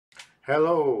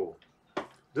Hello.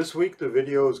 This week the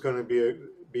video is going to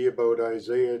be about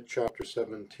Isaiah chapter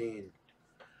 17.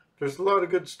 There's a lot of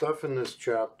good stuff in this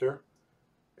chapter,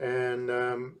 and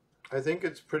I think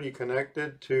it's pretty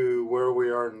connected to where we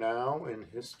are now in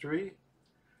history.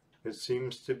 It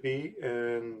seems to be,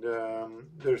 and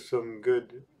there's some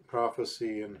good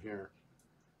prophecy in here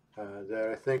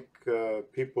that I think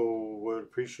people would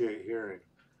appreciate hearing.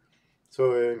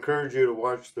 So I encourage you to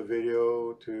watch the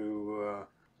video to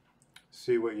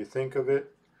see what you think of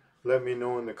it. Let me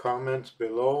know in the comments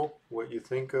below what you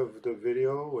think of the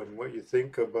video and what you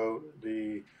think about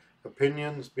the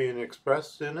opinions being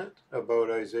expressed in it about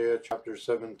Isaiah chapter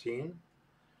 17.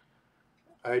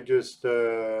 I just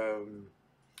said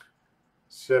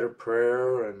a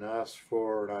prayer and asked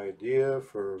for an idea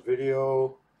for a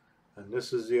video, and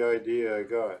this is the idea I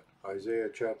got, Isaiah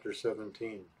chapter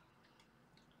 17.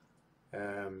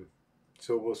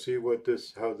 So we'll see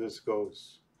how this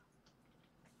goes.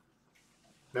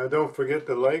 Now don't forget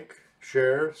to like,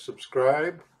 share,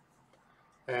 subscribe,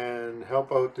 and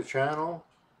help out the channel.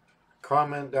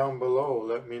 Comment down below.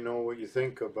 Let me know what you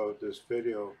think about this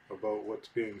video, about what's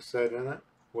being said in it,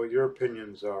 what your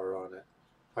opinions are on it.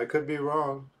 I could be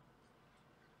wrong,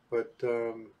 but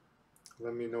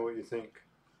let me know what you think.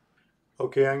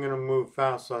 Okay, I'm going to move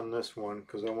fast on this one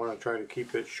because I want to try to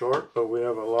keep it short, but we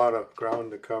have a lot of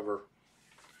ground to cover.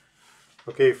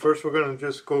 Okay, first we're going to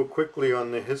just go quickly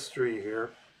on the history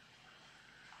here.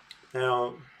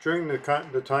 Now, during the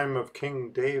time of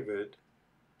King David,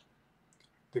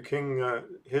 the king,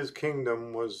 his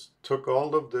kingdom took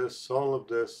all of this,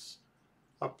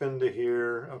 up into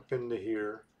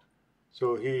here.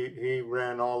 So he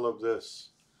ran all of this.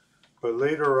 But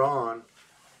later on,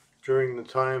 during the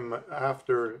time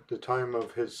after the time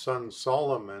of his son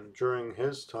Solomon, during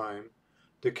his time,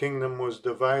 the kingdom was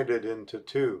divided into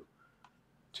two,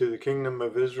 to the kingdom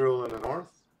of Israel in the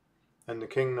north and the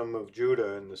kingdom of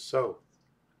Judah in the south.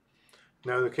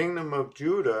 Now the kingdom of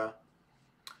Judah,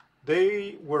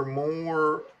 they were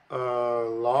more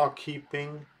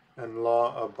law-keeping and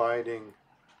law-abiding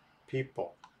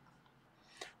people.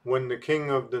 When the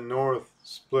king of the north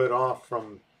split off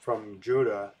from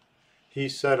Judah, he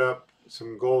set up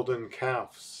some golden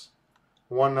calves,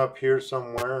 one up here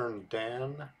somewhere in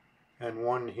Dan, and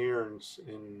one here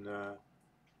in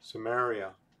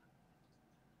Samaria,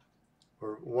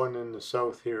 or one in the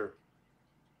south here.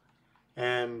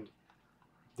 And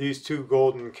these two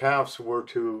golden calves were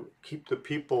to keep the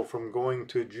people from going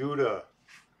to Judah,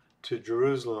 to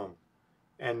Jerusalem,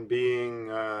 and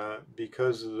being,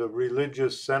 because the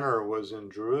religious center was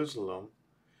in Jerusalem,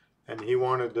 and he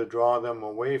wanted to draw them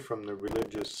away from the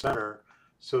religious center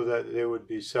so that they would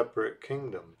be separate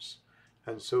kingdoms.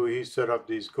 And so he set up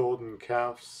these golden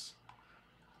calves,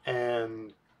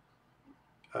 and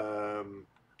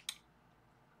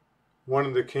one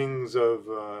of the kings of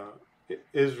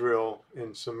Israel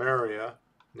in Samaria,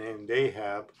 named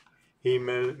Ahab, he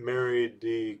married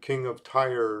the king of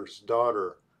Tyre's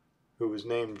daughter, who was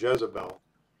named Jezebel.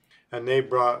 And they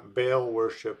brought Baal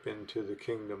worship into the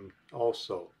kingdom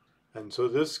also. And so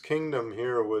this kingdom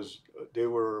here they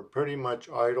were pretty much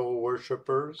idol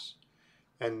worshippers,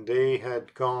 and they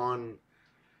had gone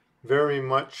very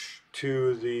much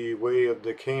to the way of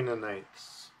the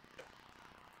Canaanites.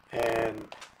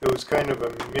 And it was kind of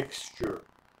a mixture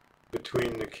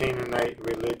between the Canaanite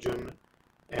religion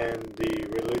and the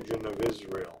religion of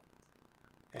Israel.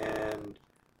 And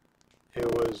it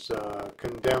was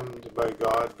condemned by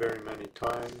God very many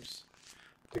times.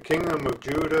 The kingdom of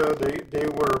Judah, they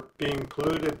were being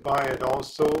polluted by it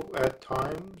also at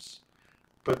times,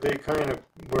 but they kind of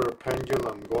were a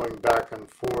pendulum going back and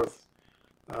forth.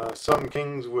 Some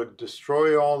kings would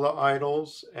destroy all the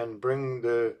idols and bring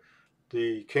the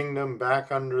kingdom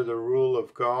back under the rule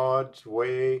of God's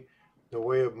way, the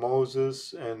way of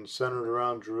Moses, and centered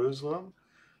around Jerusalem.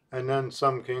 And then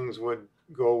some kings would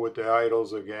go with the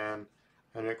idols again,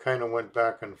 and it kind of went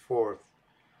back and forth.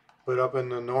 But up in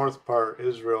the north part,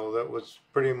 Israel, that was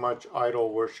pretty much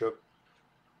idol worship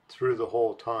through the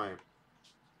whole time.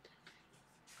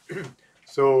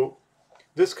 So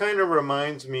this kind of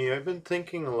reminds me, I've been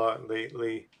thinking a lot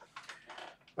lately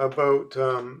about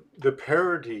the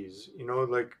parodies. You know,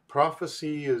 like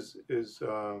prophecy is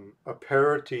a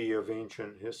parody of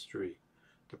ancient history,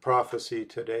 the prophecy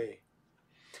today.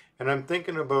 And I'm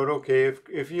thinking about, okay,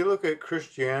 if you look at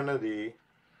Christianity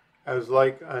as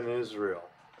like an Israel,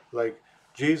 like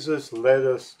Jesus led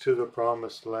us to the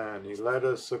promised land. He led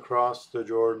us across the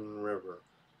Jordan River.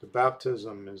 The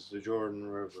baptism is the Jordan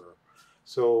River.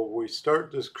 So we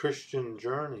start this Christian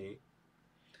journey,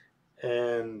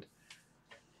 and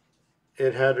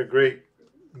it had a great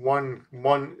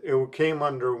it came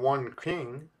under one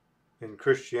king in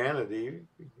Christianity.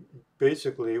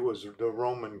 Basically, it was the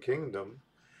Roman kingdom,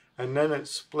 and then it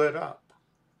split up,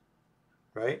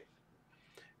 right?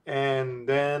 And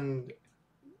then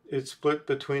it split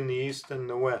between the East and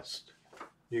the West,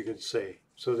 you could say.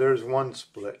 So there's one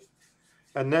split.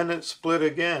 And then it split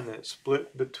again. It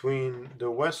split between the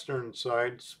Western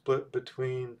side, split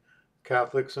between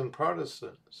Catholics and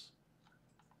Protestants.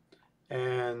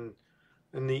 And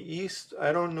in the East,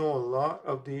 I don't know a lot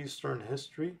of the Eastern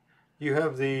history. You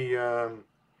have the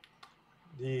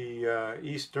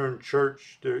Eastern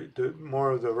Church, the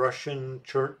more of the Russian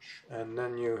Church, and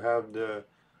then you have the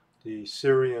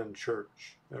Syrian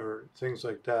Church or things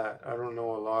like that. I don't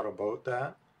know a lot about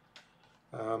that.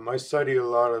 I studied a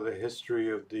lot of the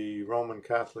history of the Roman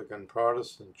Catholic and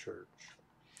Protestant Church.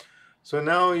 So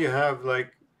now you have,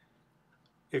 like,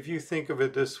 if you think of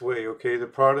it this way, okay, the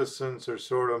Protestants are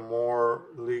sort of more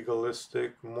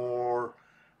legalistic, more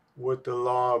with the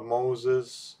law of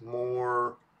Moses,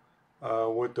 more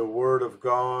with the Word of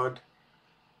God,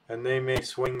 and they may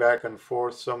swing back and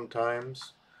forth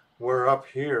sometimes. We're up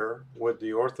here with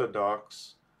the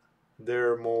Orthodox,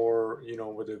 they're more,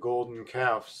 with the golden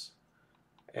calves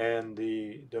and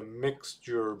the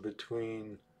mixture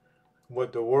between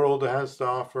what the world has to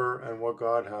offer and what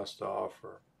God has to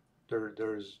offer.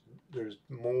 There's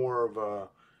more of a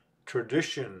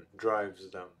tradition drives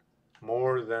them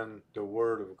more than the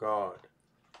Word of God.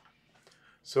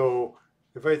 So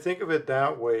if I think of it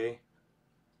that way,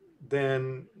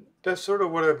 then that's sort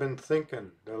of what I've been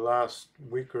thinking the last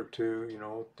week or two,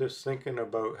 just thinking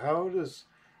about how does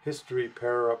history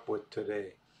pair up with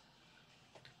today?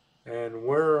 And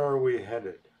where are we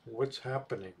headed? What's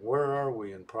happening? Where are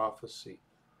we in prophecy?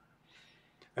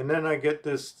 And then I get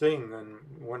this thing, and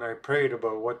when I prayed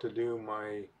about what to do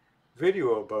my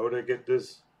video about, I get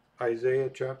this Isaiah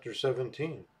chapter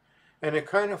 17. And it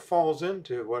kind of falls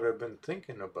into what I've been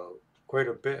thinking about quite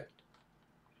a bit.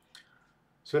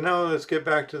 So now let's get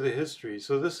back to the history.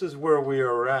 So this is where we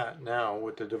are at now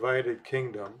with the divided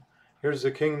kingdom. Here's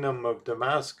the kingdom of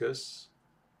Damascus.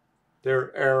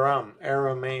 They're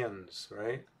Arameans,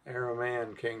 right?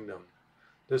 Aramean kingdom.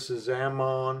 This is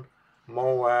Ammon,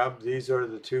 Moab. These are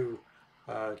the two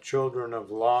children of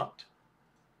Lot.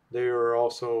 They are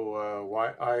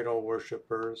also idol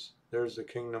worshippers. There's the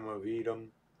kingdom of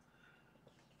Edom.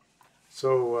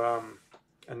 So,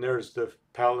 and there's the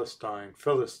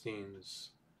Philistines,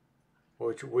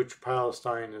 which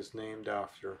Palestine is named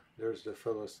after. There's the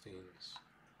Philistines.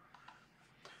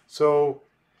 So,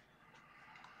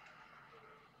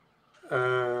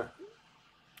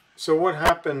 so what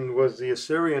happened was the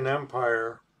Assyrian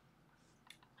Empire,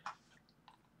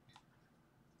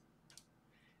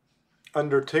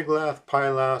 under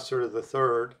Tiglath-Pileser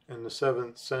III in the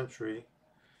 7th century,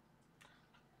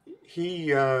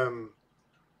 he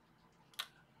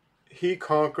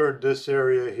conquered this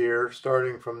area here,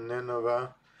 starting from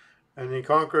Nineveh, and he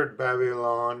conquered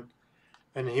Babylon,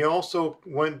 and he also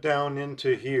went down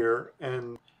into here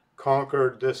and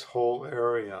conquered this whole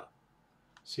area.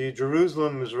 See,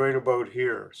 Jerusalem is right about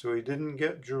here, so he didn't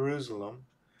get Jerusalem,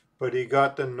 but he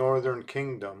got the northern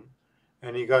kingdom,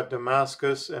 and he got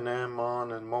Damascus and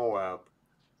Ammon and Moab.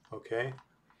 Okay,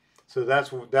 so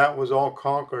that was all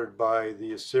conquered by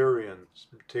the Assyrians,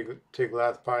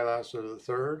 Tiglath-Pileser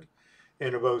III,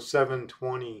 in about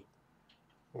 720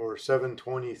 or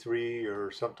 723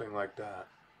 or something like that.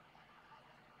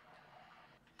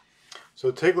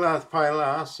 So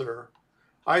Tiglath-Pileser,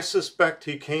 I suspect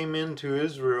he came into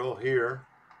Israel here,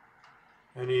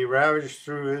 and he ravaged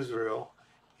through Israel.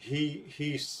 He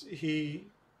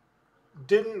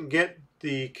didn't get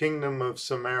the kingdom of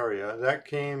Samaria. That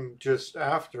came just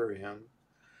after him.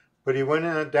 But he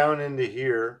went down into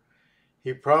here.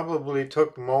 He probably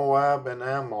took Moab and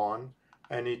Ammon,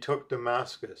 and he took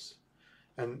Damascus.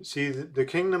 And see, the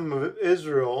kingdom of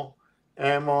Israel,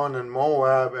 Ammon and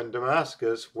Moab and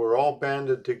Damascus were all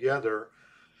banded together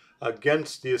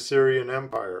against the Assyrian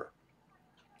Empire.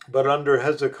 But under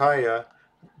Hezekiah,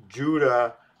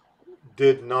 Judah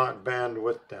did not band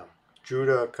with them.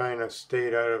 Judah kind of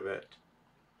stayed out of it.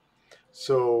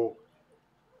 So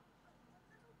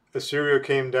Assyria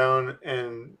came down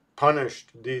and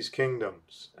punished these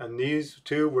kingdoms. And these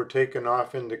two were taken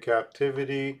off into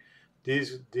captivity.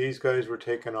 These guys were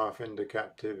taken off into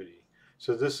captivity.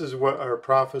 So this is what our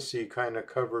prophecy kind of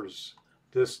covers,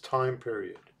 this time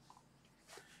period.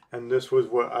 And this was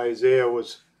what Isaiah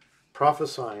was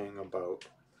prophesying about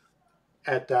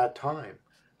at that time.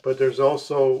 But there's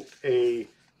also a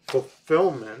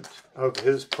fulfillment of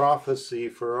his prophecy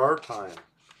for our time,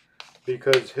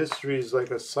 because history is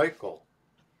like a cycle.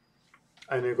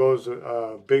 and it goes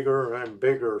bigger and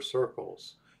bigger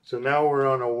circles. So now we're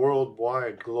on a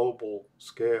worldwide, global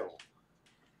scale.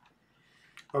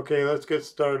 Okay, let's get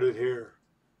started here.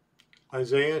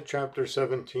 Isaiah chapter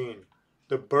 17.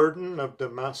 The burden of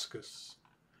Damascus.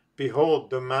 Behold,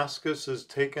 Damascus is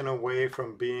taken away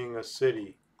from being a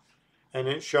city, and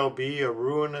it shall be a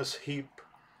ruinous heap.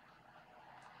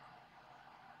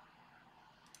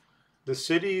 The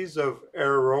cities of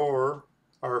Aror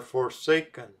are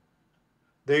forsaken.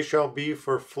 They shall be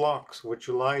for flocks which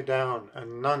lie down,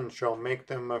 and none shall make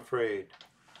them afraid.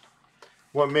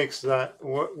 What makes that,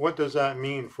 what does that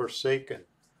mean, forsaken?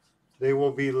 They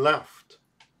will be left.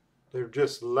 They're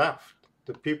just left.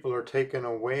 The people are taken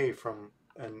away from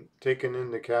and taken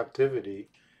into captivity,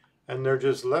 and they're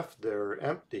just left there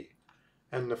empty.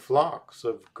 And the flocks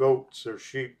of goats or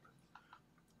sheep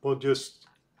will just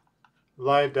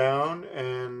lie down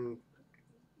and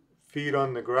feed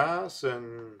on the grass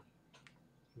and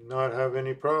not have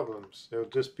any problems. They'll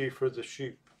just be for the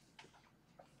sheep.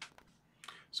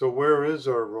 So where is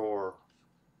Aurora?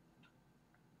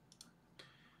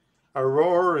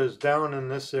 Aurora is down in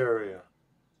this area.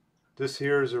 This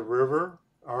here is a river,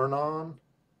 Arnon,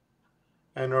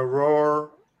 and Aurora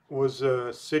was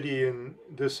a city in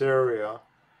this area,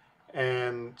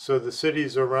 and so the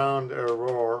cities around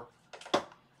Aurora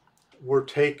were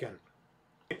taken.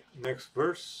 Next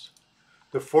verse.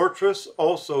 The fortress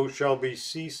also shall be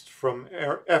ceased from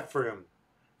Ephraim,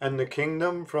 and the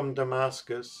kingdom from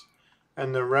Damascus,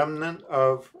 and the remnant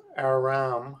of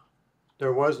Aram.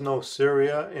 There was no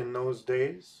Syria in those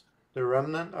days, the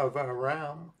remnant of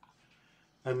Aram.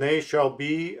 And they shall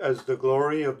be as the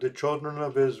glory of the children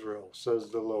of Israel,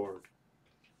 says the Lord.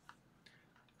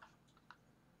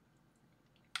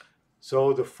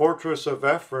 So the fortress of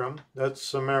Ephraim, that's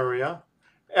Samaria.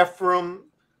 Ephraim,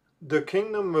 the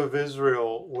kingdom of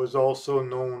Israel, was also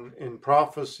known in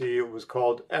prophecy. It was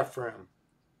called Ephraim,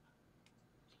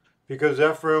 because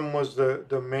Ephraim was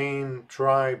the main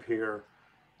tribe here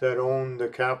that owned the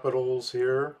capitals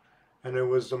here, and it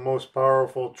was the most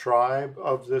powerful tribe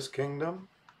of this kingdom,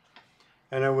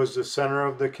 and it was the center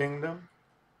of the kingdom.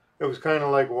 It was kind of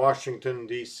like Washington,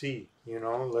 D.C., you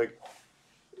know, like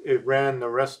it ran the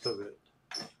rest of it.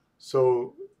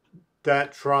 So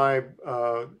that tribe,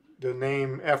 the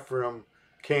name Ephraim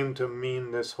came to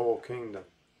mean this whole kingdom.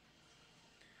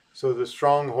 So the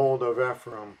stronghold of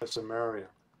Ephraim is Samaria.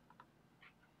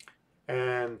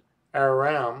 And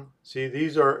Aram, see,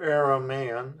 these are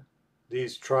Aramean,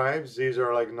 these tribes. These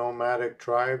are like nomadic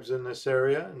tribes in this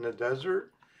area, in the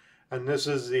desert. And this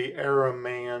is the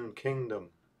Aramean kingdom.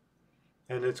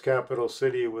 And its capital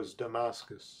city was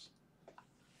Damascus.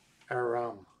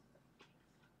 Aram.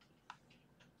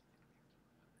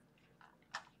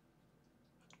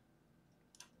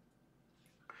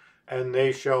 And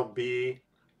they shall be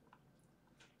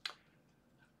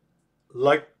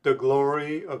like the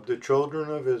glory of the children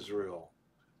of Israel.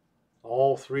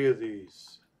 All three of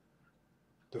these.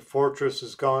 The fortress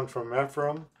is gone from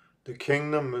Ephraim, the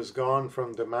kingdom is gone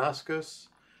from Damascus,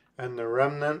 and the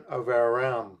remnant of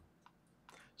Aram.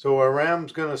 So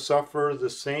Aram's going to suffer the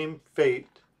same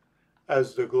fate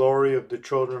as the glory of the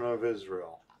children of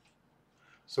Israel.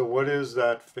 So what is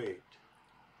that fate?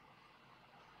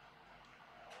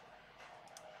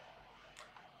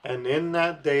 And in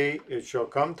that day it shall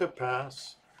come to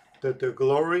pass that the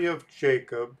glory of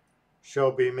Jacob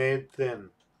shall be made thin.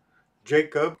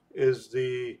 Jacob is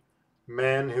the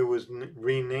man who was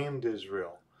renamed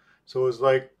Israel. So it's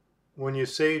like when you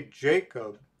say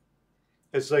Jacob,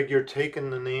 it's like you're taking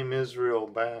the name Israel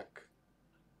back.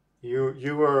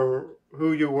 You are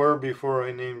who you were before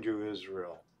I named you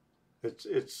Israel.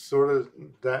 It's sort of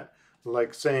that,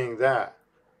 like saying that.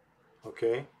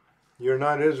 Okay? You're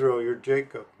not Israel, you're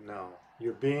Jacob now.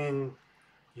 You're being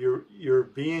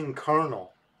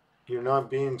carnal. You're not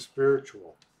being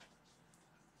spiritual.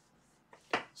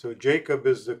 So Jacob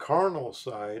is the carnal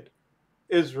side,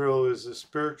 Israel is the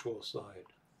spiritual side.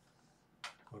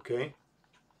 Okay?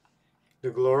 The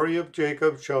glory of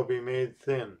Jacob shall be made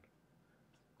thin,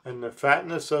 and the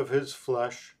fatness of his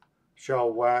flesh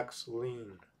shall wax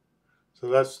lean. So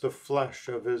that's the flesh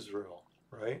of Israel,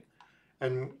 right?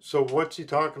 And so what's he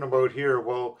talking about here?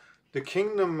 Well, the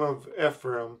kingdom of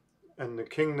Ephraim and the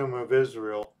kingdom of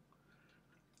Israel,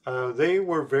 they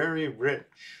were very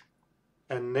rich,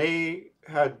 and they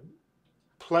had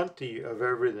plenty of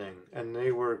everything, and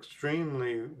they were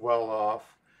extremely well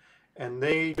off, and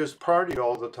they just partied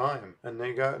all the time, and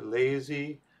they got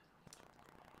lazy.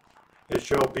 It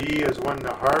shall be as when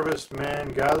the harvest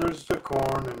man gathers the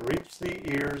corn and reaps the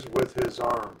ears with his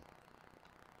arm.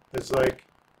 It's like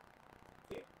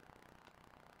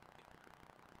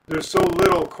There's so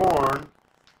little corn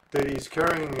that he's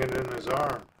carrying it in his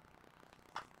arm.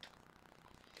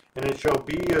 And it shall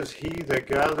be as he that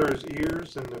gathers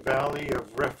ears in the valley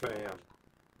of Rephaim.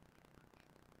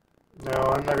 Now,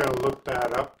 I'm not going to look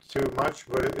that up too much,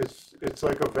 but it's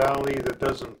like a valley that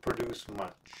doesn't produce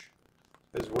much,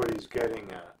 is what he's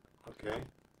getting at, okay?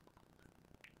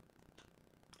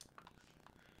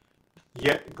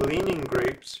 Yet gleaning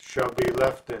grapes shall be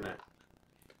left in it.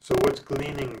 So what's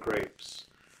gleaning grapes?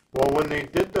 Well, when they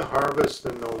did the harvest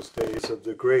in those days of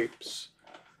the grapes,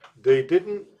 they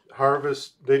didn't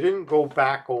go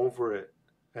back over it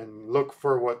and look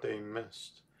for what they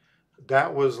missed.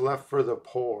 That was left for the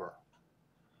poor.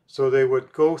 So they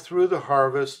would go through the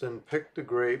harvest and pick the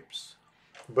grapes,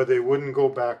 but they wouldn't go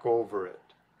back over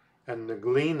it. And the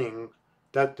gleaning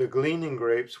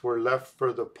grapes were left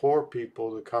for the poor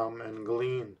people to come and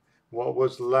glean what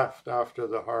was left after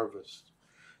the harvest.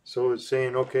 So it's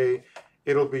saying, okay,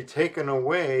 it'll be taken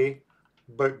away,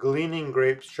 but gleaning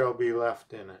grapes shall be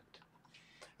left in it.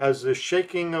 As the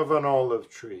shaking of an olive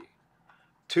tree,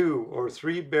 2 or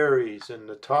 3 berries in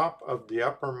the top of the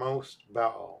uppermost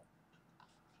bough,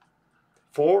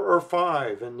 4 or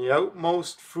 5 in the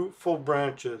outmost fruitful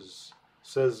branches,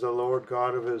 says the Lord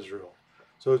God of Israel.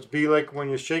 So it's be like when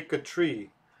you shake a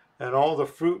tree and all the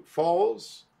fruit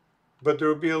falls, but there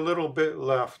will be a little bit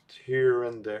left here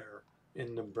and there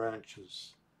in the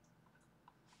branches.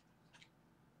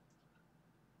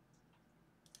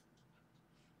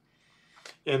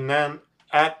 And then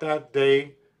at that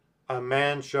day a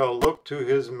man shall look to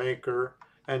his Maker,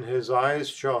 and his eyes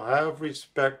shall have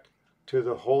respect to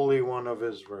the Holy One of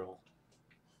Israel.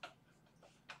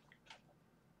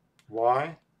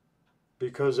 Why?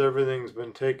 Because everything's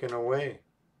been taken away.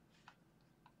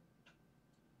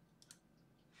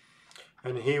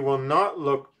 And he will not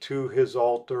look to his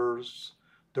altars,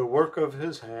 the work of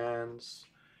his hands.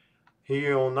 He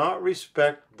will not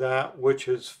respect that which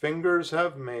his fingers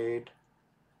have made,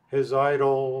 his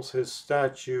idols, his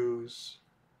statues,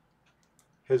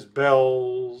 his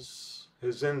bells,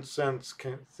 his incense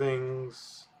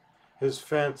things, his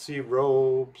fancy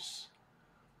robes,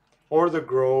 or the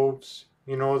groves,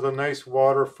 you know, the nice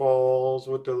waterfalls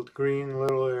with the green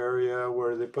little area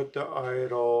where they put the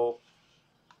idol,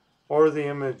 or the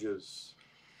images.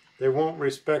 They won't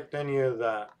respect any of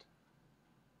that.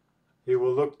 He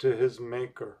will look to his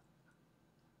Maker.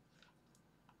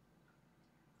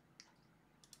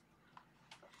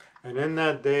 And in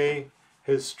that day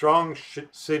his strong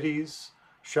cities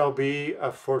shall be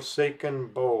a forsaken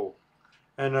bow,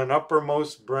 and an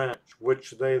uppermost branch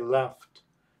which they left,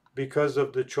 because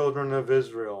of the children of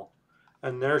Israel,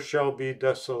 and there shall be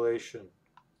desolation.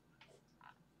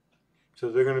 So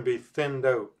they're going to be thinned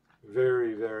out,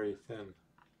 very, very thin.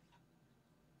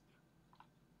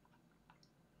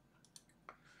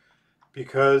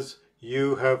 Because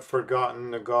you have forgotten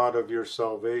the God of your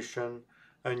salvation,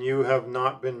 and you have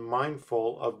not been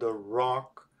mindful of the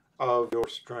rock of your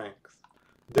strength.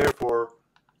 Therefore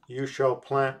you shall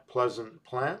plant pleasant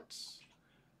plants,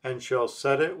 and shall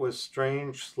set it with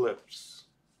strange slips.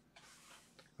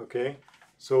 Okay,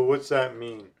 so what's that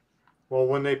mean? Well,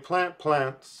 when they plant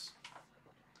plants,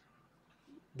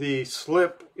 the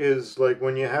slip is like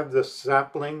when you have the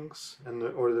saplings and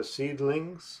or the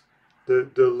seedlings, the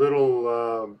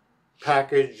little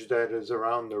package that is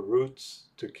around the roots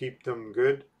to keep them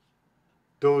good.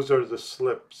 Those are the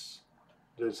slips.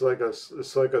 It's like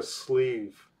a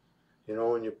sleeve, you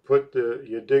know, and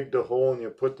you dig the hole and you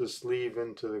put the sleeve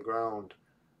into the ground,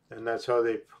 and that's how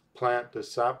they plant the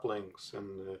saplings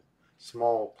and the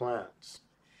small plants.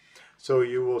 So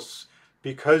you will,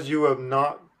 because you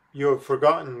have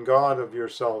forgotten God of your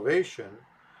salvation,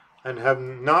 and have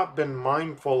not been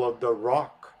mindful of the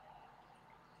rock,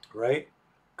 right?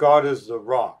 God is the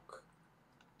rock.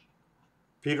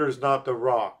 Peter's not the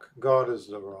rock. God is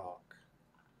the rock.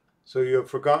 So you have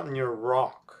forgotten your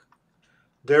rock.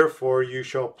 Therefore you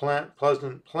shall plant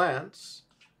pleasant plants,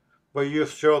 but you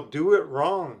shall do it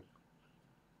wrong.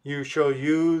 You shall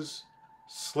use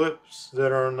slips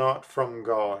that are not from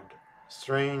God,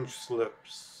 strange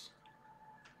slips.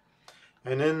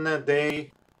 And in that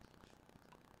day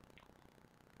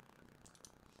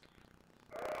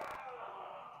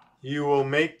you will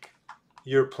make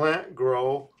your plant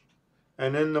grow,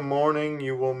 and in the morning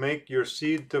you will make your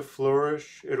seed to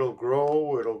flourish. It'll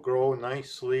grow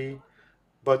nicely,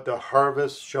 but the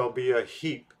harvest shall be a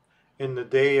heap in the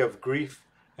day of grief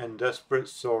and desperate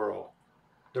sorrow.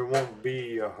 There won't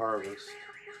be a harvest.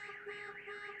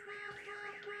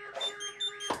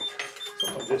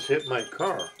 Someone just hit my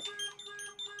car.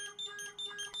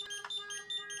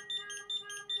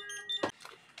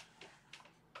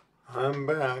 I'm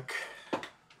back.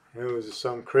 It was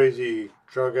some crazy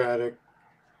drug addict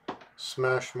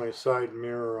smashed my side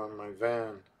mirror on my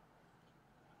van.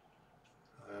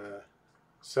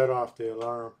 Set off the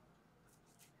alarm.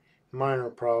 Minor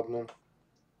problem.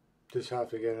 Just have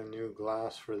to get a new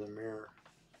glass for the mirror.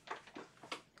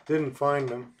 Didn't find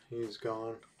him. He's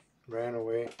gone. Ran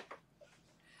away.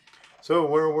 So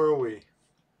where were we?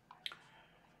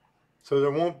 So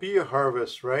there won't be a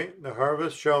harvest, right? The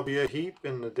harvest shall be a heap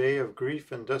in the day of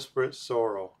grief and desperate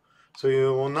sorrow. So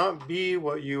you will not be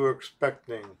what you were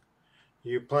expecting.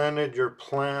 You planted your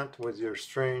plant with your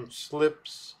strange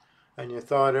slips, and you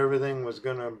thought everything was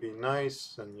going to be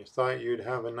nice, and you thought you'd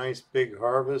have a nice big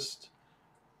harvest,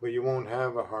 but you won't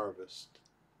have a harvest.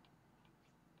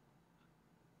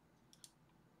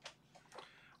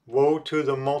 Woe to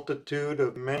the multitude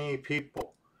of many people,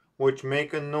 which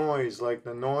make a noise like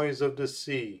the noise of the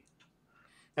sea,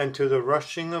 and to the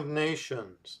rushing of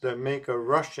nations that make a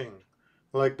rushing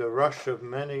like the rush of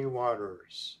many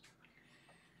waters.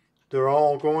 They're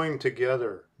all going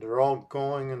together. They're all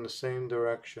going in the same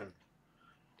direction.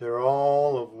 They're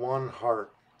all of one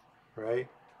heart, right?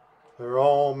 They're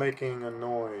all making a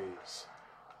noise,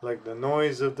 like the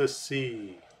noise of the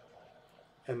sea.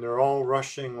 And they're all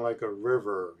rushing like a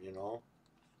river, you know,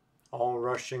 all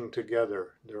rushing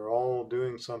together. They're all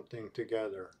doing something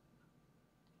together.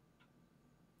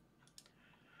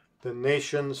 The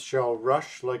nations shall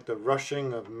rush like the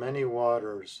rushing of many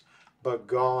waters, but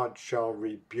God shall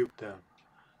rebuke them,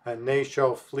 and they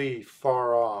shall flee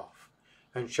far off,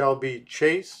 and shall be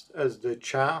chased as the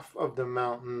chaff of the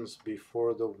mountains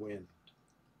before the wind.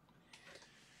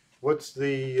 What's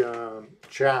the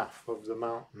chaff of the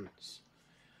mountains?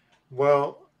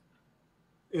 Well,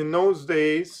 in those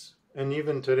days, and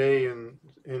even today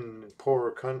in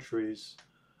poorer countries,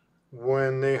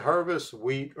 when they harvest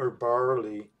wheat or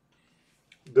barley,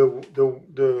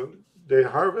 they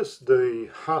harvest the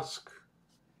husk,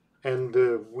 and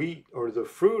the wheat or the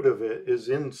fruit of it is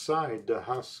inside the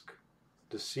husk,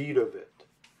 the seed of it.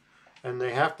 And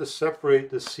they have to separate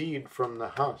the seed from the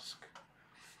husk.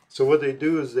 So what they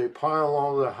do is they pile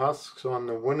all the husks on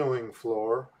the winnowing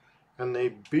floor, and they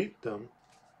beat them,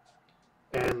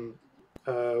 and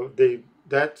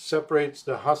that separates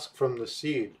the husk from the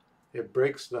seed. It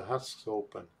breaks the husks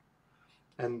open.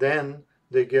 And then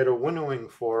they get a winnowing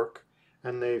fork,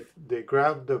 and they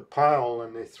grab the pile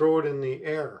and they throw it in the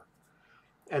air.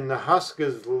 And the husk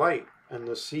is light and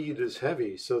the seed is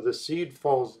heavy. So the seed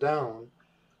falls down,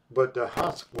 but the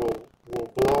husk will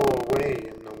blow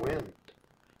away in the wind.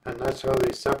 And that's how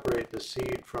they separate the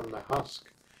seed from the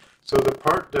husk. So the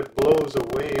part that blows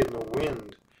away in the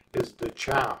wind is the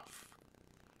chaff.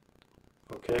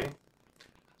 Okay?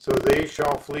 So they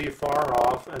shall flee far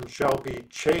off and shall be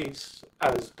chased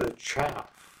as the chaff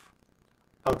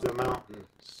of the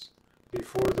mountains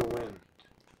before the wind.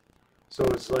 So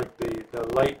it's like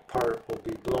the light part will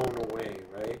be blown away,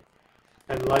 right?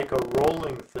 And like a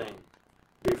rolling thing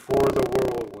before the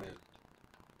whirlwind.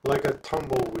 Like a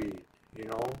tumbleweed, you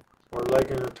know? Or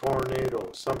like in a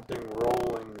tornado, something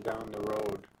rolling down the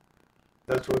road.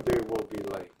 That's what they will be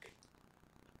like.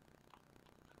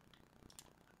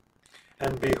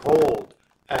 And behold,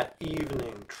 at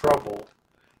evening trouble,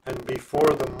 and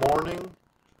before the morning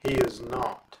he is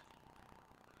not.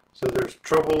 So there's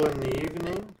trouble in the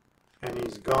evening, and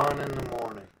he's gone in the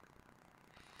morning.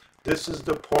 This is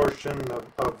the portion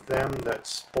of them that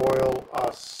spoil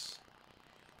us,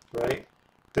 right?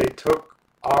 They took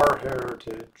our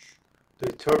heritage,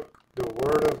 they took the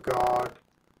Word of God,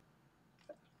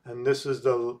 and this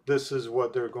is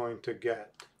what they're going to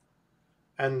get.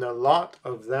 And the lot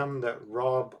of them that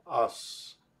rob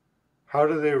us. How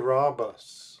do they rob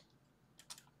us?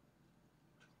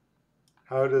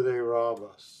 How do they rob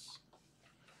us?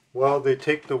 Well, they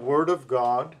take the Word of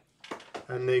God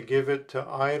and they give it to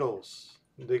idols.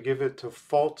 They give it to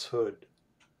falsehood.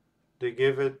 They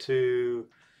give it to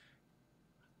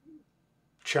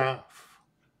chaff.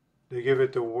 They give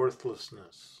it to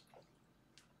worthlessness.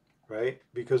 Right?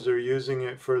 Because they're using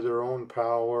it for their own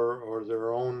power or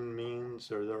their own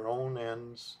means or their own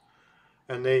ends.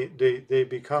 And they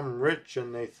become rich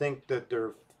and they think that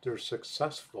they're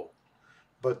successful.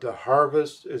 But the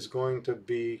harvest is going to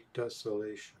be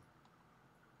desolation.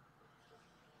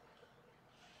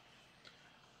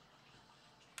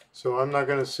 So I'm not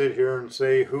going to sit here and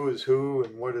say who is who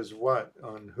and what is what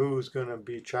on who's going to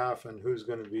be chaff and who's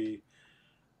going to be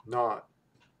not.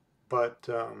 But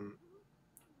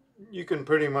you can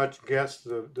pretty much guess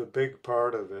the big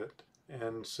part of it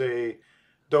and say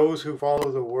those who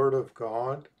follow the Word of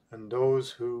God and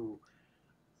those who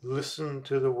listen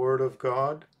to the Word of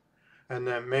God and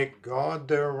that make God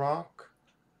their rock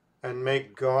and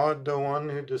make God the one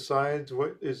who decides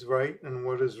what is right and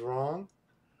what is wrong,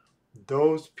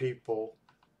 those people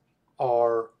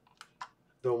are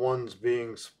the ones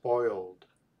being spoiled.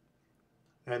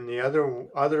 And the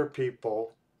other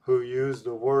people who use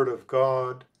the word of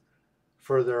God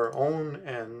for their own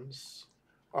ends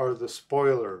are the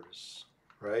spoilers,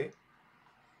 right?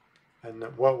 And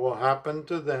that what will happen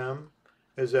to them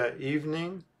is at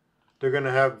evening they're going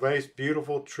to have nice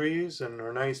beautiful trees and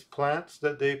their nice plants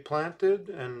that they planted,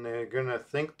 and they're going to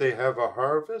think they have a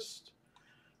harvest,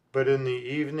 but in the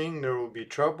evening there will be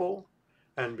trouble,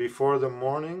 and before the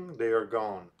morning they are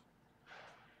gone.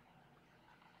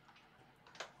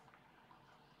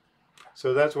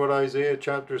 So that's what Isaiah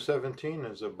chapter 17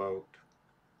 is about.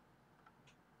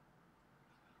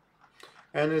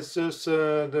 And it's just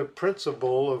the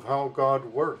principle of how God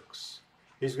works.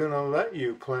 He's going to let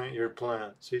you plant your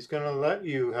plants. He's going to let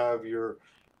you have your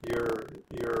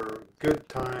good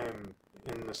time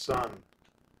in the sun.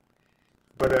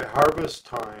 But at harvest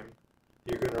time,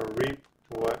 you're going to reap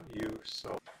what you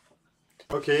sow.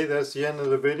 Okay, that's the end of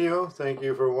the video. Thank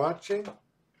you for watching.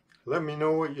 Let me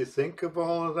know what you think of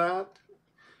all of that.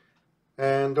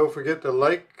 And don't forget to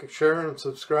like, share, and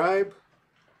subscribe.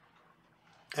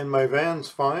 And my van's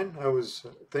fine. I was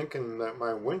thinking that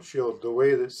my windshield, the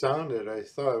way that sounded, I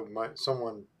thought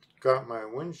someone got my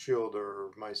windshield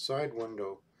or my side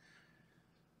window.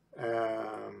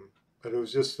 But it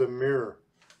was just the mirror.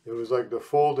 It was like the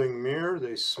folding mirror.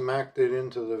 They smacked it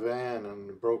into the van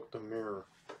and broke the mirror.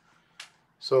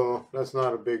 So that's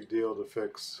not a big deal to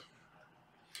fix.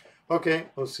 Okay,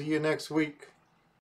 we'll see you next week.